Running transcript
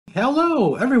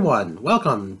Hello, everyone!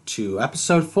 Welcome to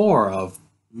episode 4 of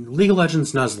League of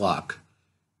Legends Nuzlocke.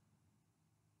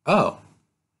 Oh,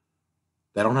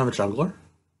 they don't have a jungler?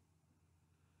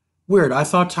 Weird, I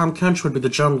thought Tom Kench would be the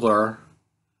jungler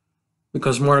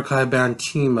because Mordecai banned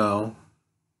Teemo,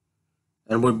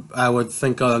 and I would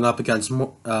think going up against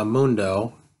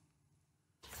Mundo.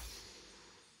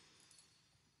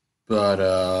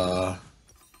 But,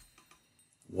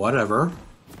 whatever.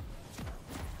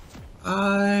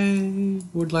 I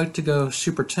would like to go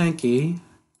super tanky,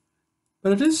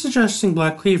 but it is suggesting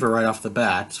Black Cleaver right off the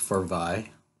bat for Vi.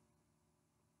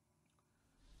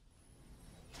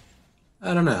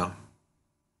 I don't know.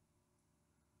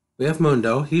 We have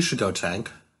Mundo, he should go tank.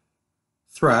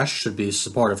 Thresh should be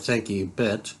supportive tanky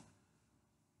bit.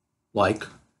 Like.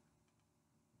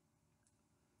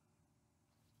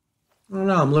 I don't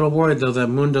know, I'm a little worried though that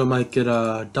Mundo might get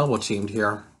double teamed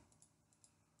here.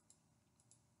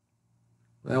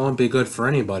 That won't be good for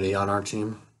anybody on our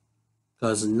team,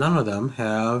 because none of them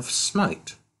have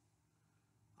Smite.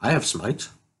 I have Smite,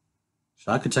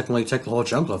 so I could technically take the whole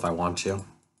jungle if I want to.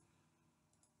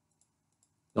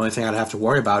 The only thing I'd have to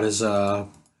worry about is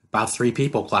about 3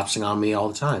 people collapsing on me all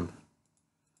the time.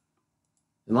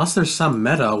 Unless there's some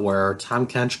meta where Tahm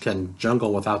Kench can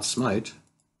jungle without Smite.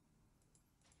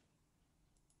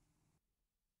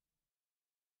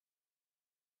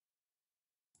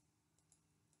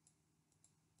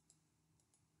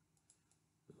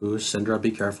 Ooh, Syndra,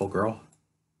 be careful, girl.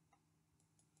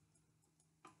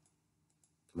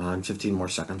 Come on, 15 more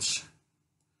seconds.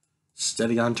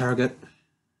 Steady on target.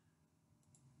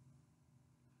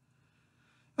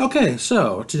 Okay,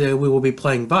 so today we will be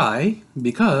playing Vi,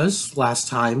 because last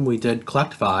time we did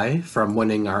collect Vi from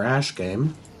winning our Ashe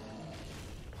game.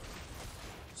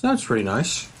 So that's pretty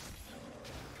nice.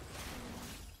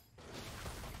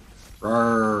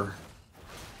 Roar.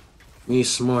 Me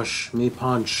smush, me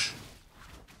punch.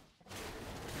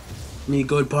 Me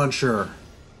good puncher.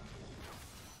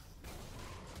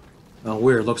 Oh,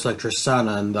 weird. Looks like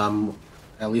Tristana and,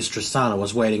 at least Tristana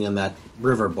was waiting in that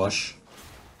river bush.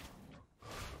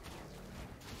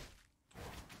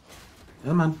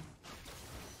 Come on.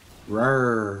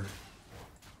 Roar.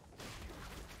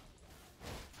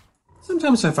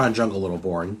 Sometimes I find jungle a little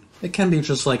boring. It can be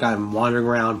just like I'm wandering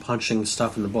around punching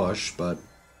stuff in the bush, but...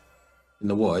 in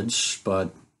the woods,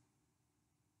 but...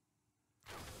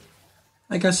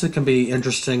 I guess it can be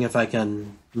interesting if I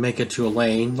can make it to a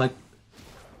lane. Like,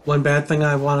 one bad thing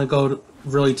I want to go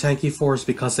really tanky for is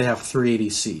because they have 3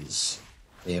 ADCs.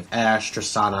 They have Ashe,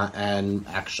 Tristana, and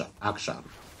Ashe.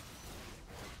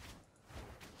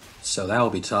 So that will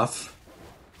be tough.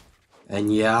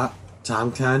 And yeah,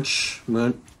 Tahm Kench,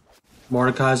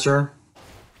 Mordekaiser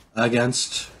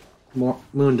against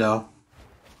Mundo.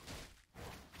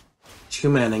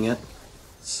 2-manning it.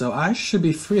 So I should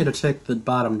be free to take the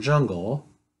bottom jungle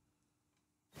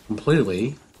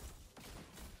completely.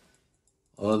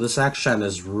 Although this action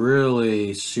is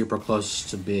really super close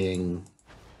to being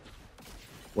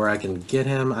where I can get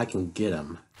him,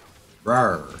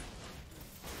 Rawr.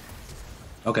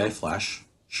 Okay, flash.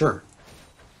 Sure.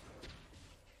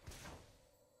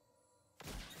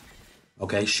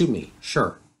 Okay, shoot me.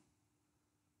 Sure.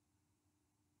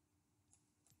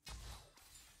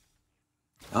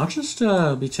 I'll just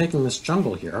be taking this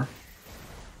jungle here.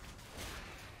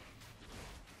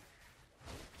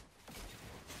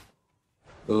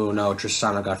 Oh no,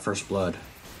 Tristana got first blood.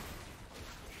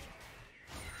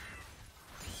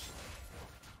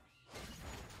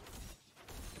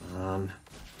 Come on.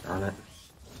 Darn it.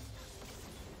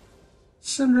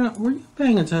 Syndra, were you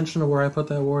paying attention to where I put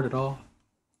that ward at all?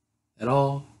 At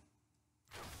all?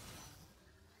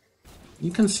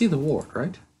 You can see the ward,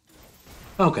 right?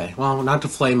 Okay, well, not to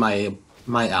flame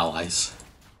my allies.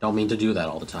 Don't mean to do that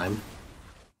all the time.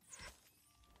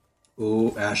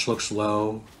 Ooh, Ashe looks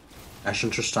low. Ashe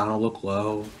and Tristana look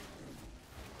low.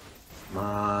 Come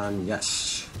on,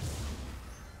 yes.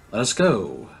 Let us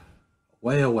go.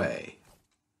 Way away.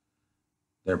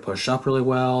 They're pushed up really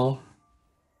well.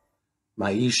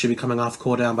 My E should be coming off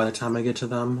cooldown by the time I get to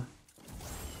them.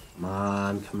 Come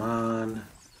on, come on.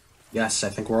 Yes, I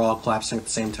think we're all collapsing at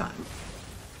the same time.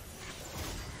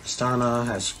 Tristana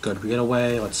has good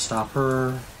getaway. Let's stop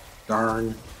her.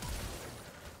 Darn.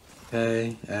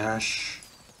 Okay, Ashe.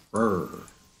 Brr.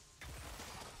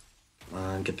 Come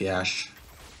on, get the Ashe.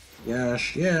 The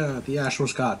Ashe, yeah, the Ashe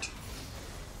was got.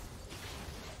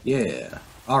 Yeah,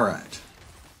 alright.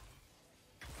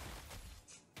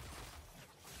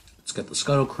 Let's get the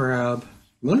Scuttle Crab.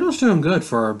 Mundo's doing good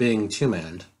for being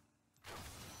 2-manned.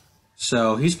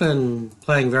 So he's been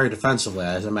playing very defensively,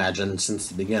 I imagine, since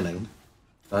the beginning.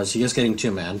 Because he is getting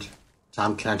 2-manned.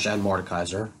 Tahm Kench and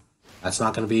Mordekaiser. That's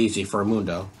not going to be easy for a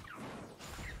Mundo.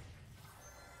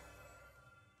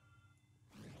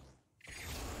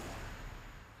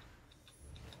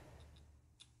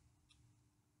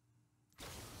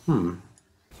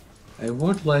 I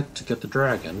would like to get the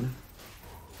dragon.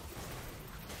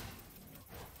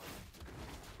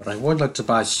 But I would like to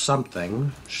buy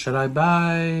something. Should I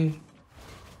buy...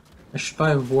 I should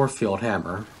buy a Warfield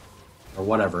Hammer. Or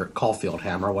whatever. Caulfield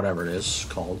Hammer, whatever it is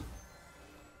called.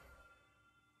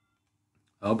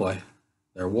 Oh boy.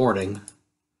 They're warding.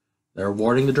 They're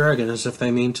warding the dragon as if they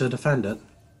mean to defend it.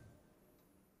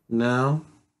 No.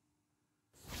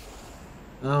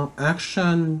 Well,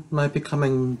 Action might be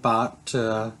coming bot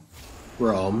to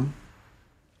Rome.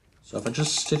 So if I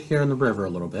just sit here in the river a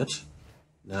little bit.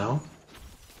 No.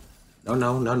 No,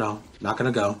 no, no, no. Not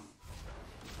gonna go.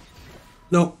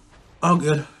 Nope. All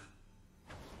good.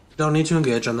 Don't need to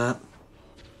engage on that.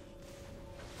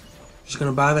 Just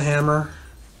gonna buy the hammer.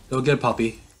 Go get a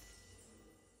puppy.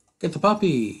 Get the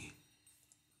puppy.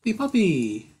 Puppy,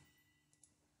 puppy.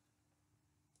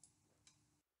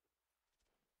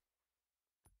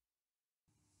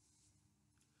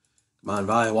 Come on,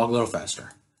 Vi, walk a little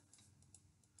faster.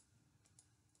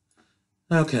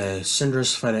 Okay,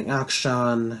 Syndra's fighting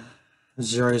Akshan.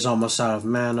 Zuri's almost out of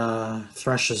mana.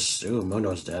 Thresh is... Ooh,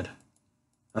 Mundo's dead.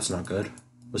 That's not good.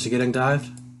 Was he getting dived?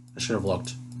 I should have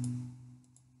looked.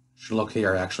 Should look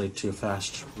here, actually, too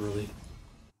fast. Really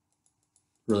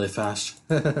fast.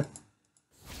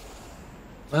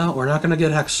 Well, we're not gonna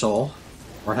get Hex Soul.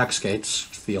 Or Hex Gates.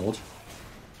 Field.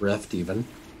 Rift, even.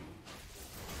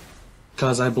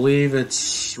 Because I believe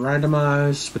it's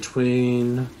randomized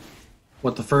between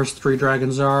what the first 3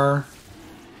 dragons are.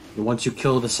 And once you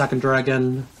kill the second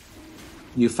dragon,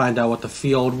 you find out what the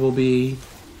field will be.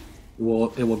 It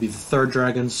will be the third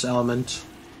dragon's element.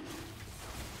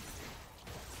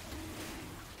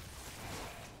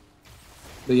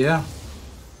 But yeah.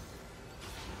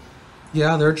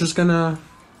 Yeah, they're just gonna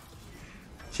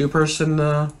 2-person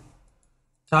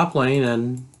top lane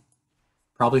and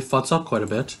probably futz up quite a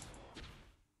bit.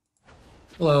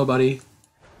 Hello, buddy.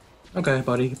 Okay,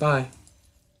 buddy, bye.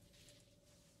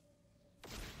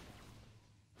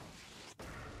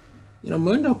 You know,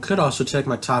 Mundo could also take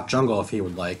my top jungle if he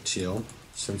would like to,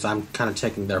 since I'm kind of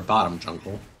taking their bottom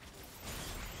jungle.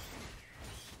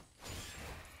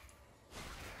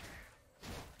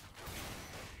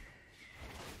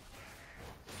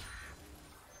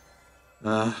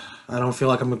 I don't feel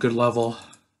like I'm a good level.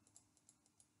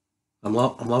 I'm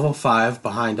level 5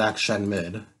 behind Akshan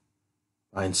mid.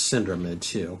 Behind Syndra mid,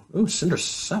 too. Ooh, Syndra's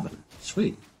 7.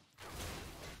 Sweet.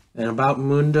 And about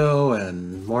Mundo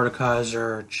and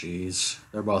Mordekaiser, jeez.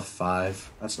 They're both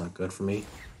 5. That's not good for me.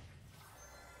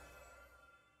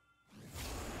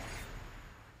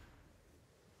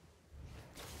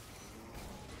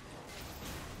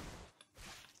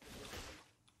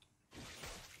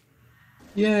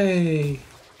 Yay!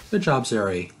 Good job,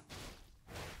 Zeri.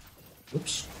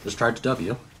 Oops, just tried to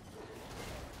W.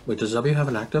 Wait, does W have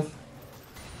an active?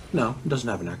 No, it doesn't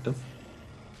have an active.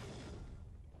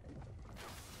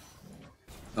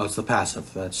 Oh, it's the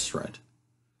passive, that's right.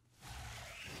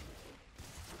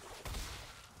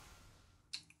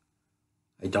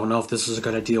 I don't know if this is a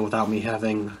good idea without me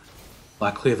having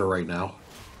Black Cleaver right now.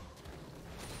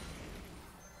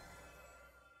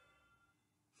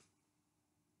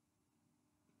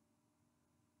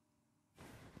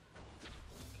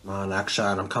 Come on,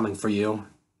 Akshan, I'm coming for you.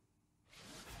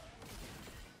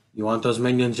 You want those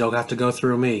minions, you'll have to go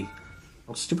through me.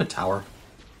 Oh, stupid tower.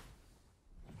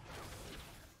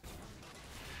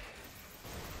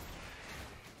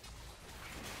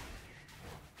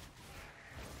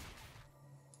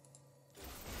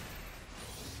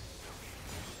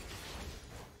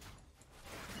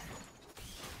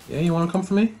 Yeah, you want to come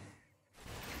for me?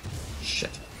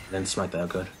 Shit, I didn't smite that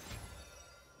good.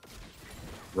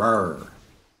 Rawr.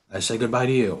 I say goodbye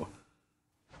to you.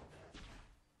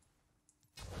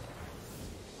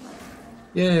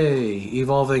 Yay,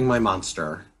 evolving my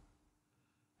monster.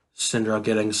 Syndra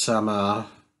getting some,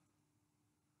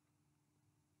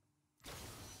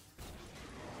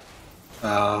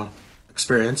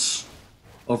 experience.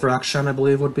 Overaction, I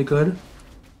believe, would be good.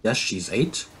 Yes, she's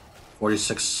 8.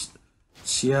 46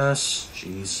 CS.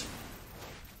 Jeez.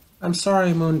 I'm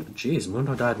sorry, Mundo. Jeez,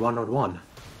 Mundo died 1-1.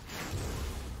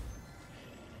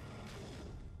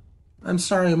 I'm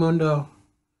sorry, Mundo.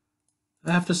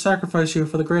 I have to sacrifice you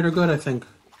for the greater good, I think.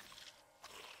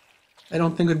 I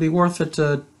don't think it'd be worth it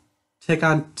to take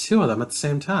on 2 of them at the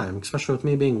same time, especially with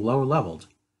me being lower leveled.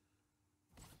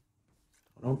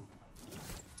 Oh.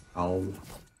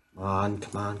 Come on,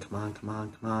 come on, come on, come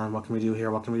on, come on. What can we do here?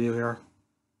 What can we do here?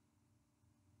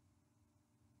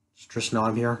 Does Triss know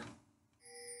I'm here?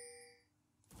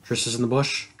 Triss is in the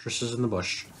bush. Triss is in the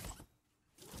bush.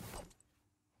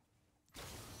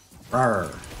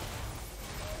 Rawr.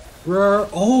 Rawr.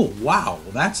 Oh, wow.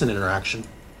 That's an interaction.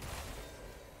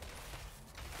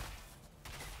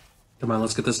 Come on,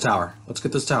 let's get this tower. Let's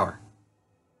get this tower.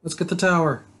 Let's get the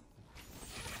tower.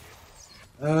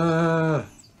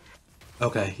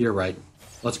 Okay, you're right.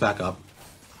 Let's back up.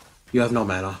 You have no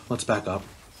mana. Let's back up.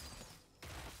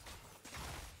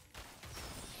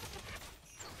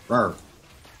 Rawr.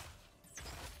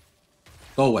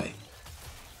 Go away.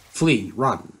 Flee.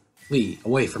 Run. Flee.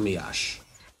 Away from me, Ashe.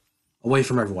 Away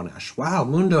from everyone, Ashe. Wow,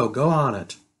 Mundo, go on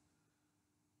it.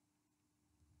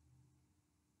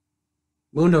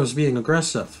 Mundo's being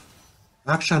aggressive.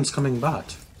 Akshan's coming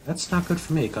bot. That's not good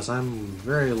for me, because I'm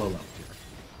very low level here.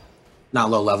 Not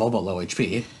low level, but low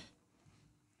HP.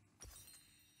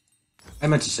 I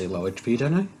meant to say low HP,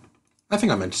 didn't I? I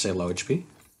think I meant to say low HP.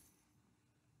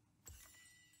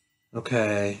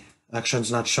 Okay.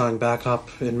 Akshan's not showing back up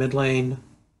in mid lane.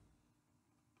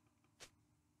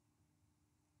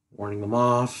 Warning them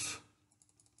off.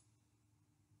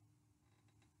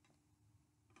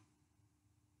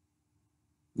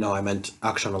 No, I meant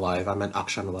Akshan alive. I meant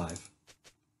Akshan alive.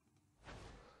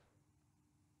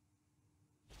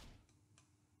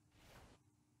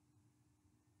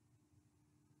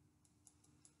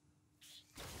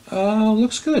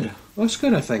 Looks good. Looks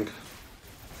good, I think.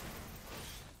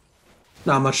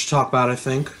 Not much to talk about, I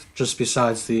think. Just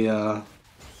besides the,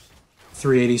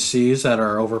 3 ADCs that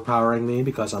are overpowering me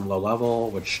because I'm low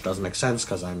level, which doesn't make sense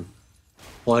because I'm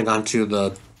holding onto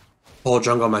the whole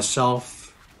jungle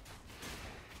myself.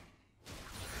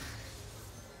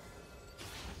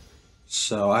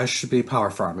 So I should be power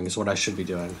farming is what I should be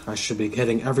doing. I should be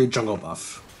hitting every jungle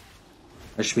buff.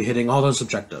 I should be hitting all those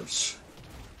objectives.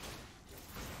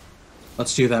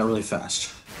 Let's do that really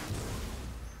fast.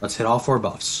 Let's hit all 4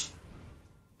 buffs.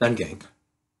 Then gank.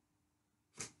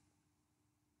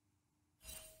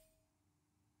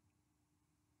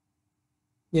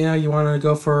 Yeah, you want to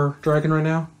go for dragon right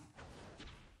now?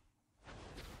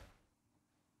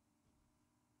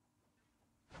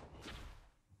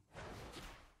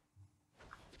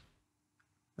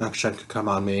 Akshan could come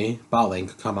on me. Bot lane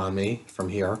could come on me from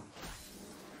here.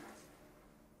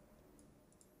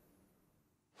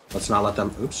 Let's not let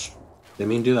them... Oops. Didn't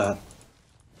mean to do that.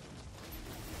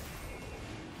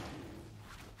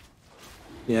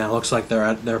 Yeah, it looks like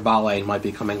their bot lane might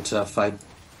be coming to fight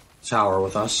tower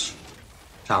with us.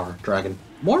 Tower, dragon.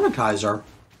 Mordekaiser!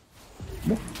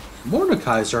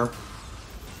 Mordekaiser!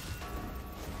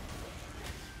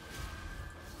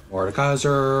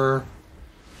 Mordekaiser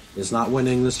is not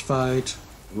winning this fight.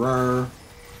 Rawr.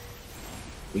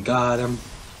 We got him.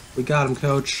 We got him,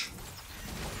 coach.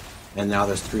 And now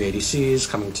there's 3 ADCs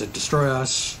coming to destroy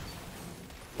us.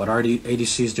 But our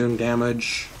ADC's doing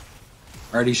damage.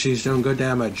 Our ADC's doing good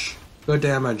damage. Good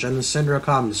damage. And the Syndra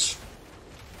comes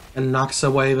and knocks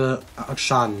away the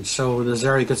Akshan. So the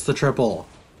Zeri gets the triple.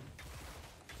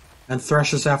 And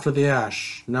Thresh is after the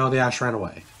Ashe. No, the Ashe ran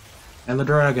away. And the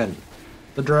dragon.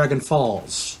 The dragon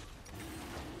falls.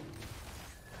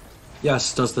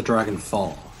 Yes, does the dragon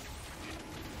fall?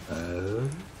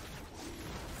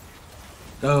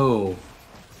 Go.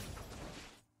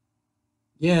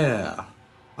 Yeah.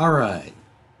 Alright.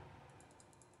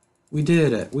 We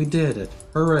did it. We did it.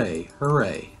 Hooray.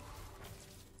 Hooray.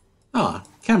 Ah,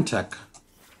 Chemtech.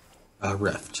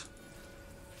 Rift.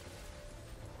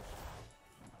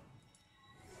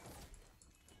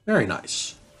 Very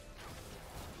nice.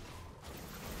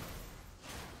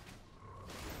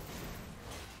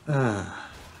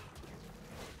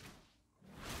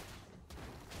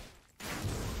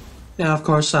 Yeah, of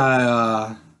course,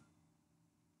 I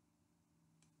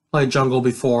played jungle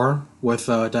before with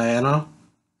Diana,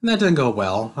 and that didn't go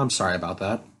well. I'm sorry about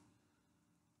that.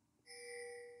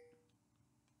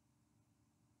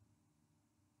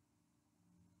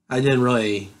 I didn't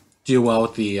really do well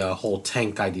with the whole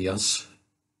tank ideas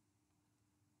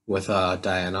with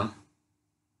Diana.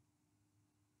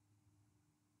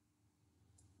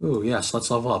 Ooh, yes, let's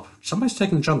level up. Somebody's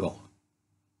taking jungle.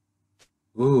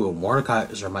 Ooh,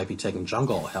 Mordekaiser might be taking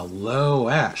jungle. Hello,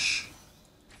 Ashe.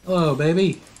 Hello,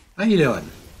 baby. How you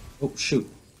doing? Oh, shoot.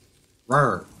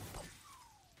 Rawr.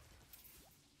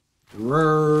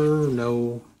 Rawr,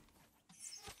 no.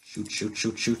 Shoot, shoot,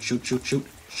 shoot, shoot, shoot, shoot, shoot,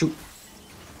 shoot.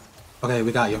 Okay,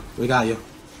 we got you. We got you.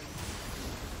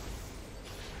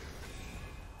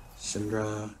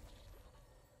 Syndra.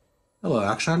 Hello,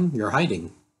 Akshan. You're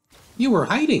hiding. You were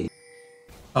hiding.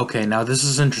 Okay, now this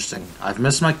is interesting. I've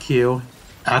missed my Q.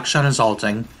 Action is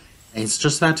ulting. And he's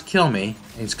just about to kill me.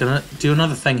 And he's gonna do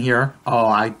another thing here. Oh,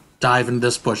 I dive into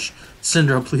this bush.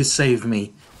 Syndra, please save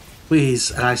me.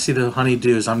 Please. And I see the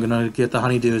honeydews. I'm gonna get the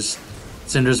honeydews.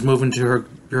 Syndra's moving to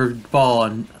her ball,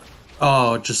 and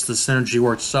oh, just the synergy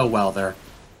worked so well there.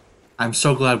 I'm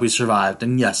so glad we survived.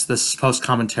 And yes, this is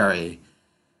post-commentary.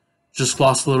 Just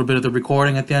lost a little bit of the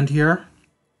recording at the end here.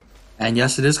 And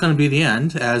yes, it is going to be the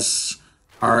end, as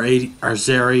our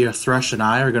Zeri, our Thresh, and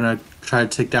I are going to try to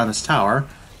take down this tower.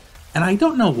 And I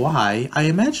don't know why. I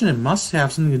imagine it must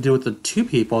have something to do with the two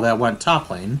people that went top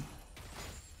lane.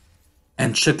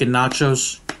 And Chicken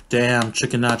Nachos. Damn,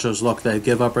 Chicken Nachos, look, they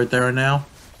give up right there and now.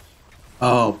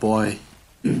 Oh, boy.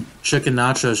 Chicken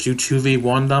Nachos, you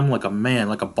 2v1 them like a man,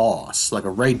 like a boss. Like a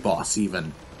raid boss,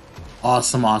 even.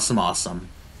 Awesome, awesome, awesome.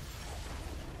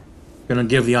 Gonna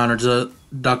give the honor to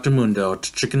Dr. Mundo,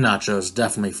 to Chicken Nachos,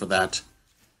 definitely for that.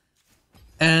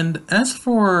 And as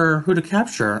for who to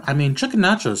capture, I mean, Chicken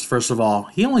Nachos, first of all,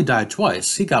 he only died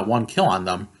twice. He got 1 kill on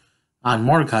them. On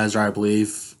Mordekaiser, I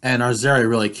believe. And our Zeri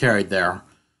really carried there.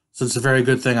 So it's a very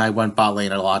good thing I went bot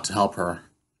lane a lot to help her.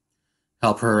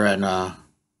 Help her and,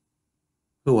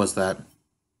 who was that?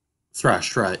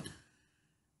 Thresh, right.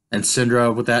 And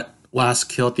Syndra with that last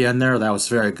kill at the end there, that was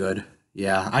very good.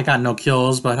 Yeah, I got no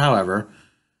kills, but however,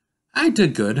 I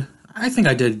did good. I think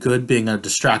I did good being a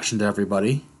distraction to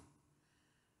everybody.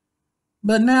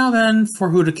 But now then, for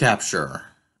who to capture.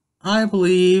 I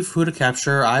believe who to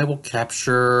capture, I will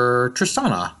capture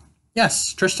Tristana.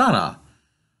 Yes, Tristana.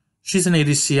 She's an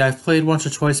ADC I've played once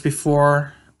or twice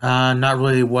before. Not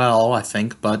really well, I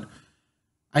think, but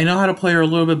I know how to play her a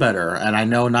little bit better, and I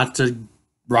know not to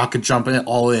rocket jump it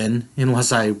all in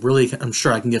unless I really am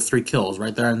sure I can get 3 kills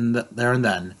right there and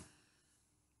then.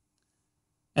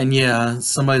 And yeah,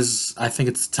 I think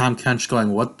it's Tom Kench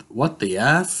going, what the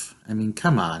F? I mean,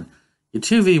 come on. You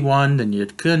 2v1'd and you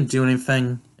couldn't do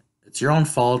anything. It's your own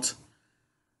fault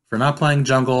for not playing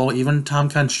jungle. Even Tom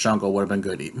Kench jungle would have been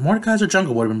good. Mordekaiser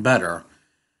jungle would have been better.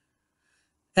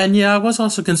 And yeah, I was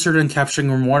also considering capturing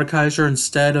Mordekaiser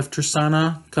instead of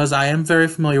Tristana, because I am very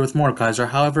familiar with Mordekaiser.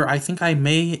 However, I think I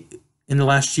may, in the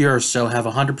last year or so, have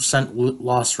a 100%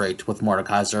 loss rate with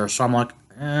Mordekaiser, so I'm like,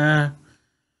 eh.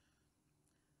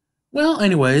 Well,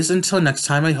 anyways, until next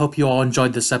time, I hope you all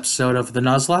enjoyed this episode of the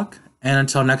Nuzlocke, and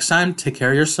until next time, take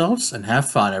care of yourselves, and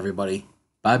have fun, everybody.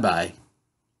 Bye-bye.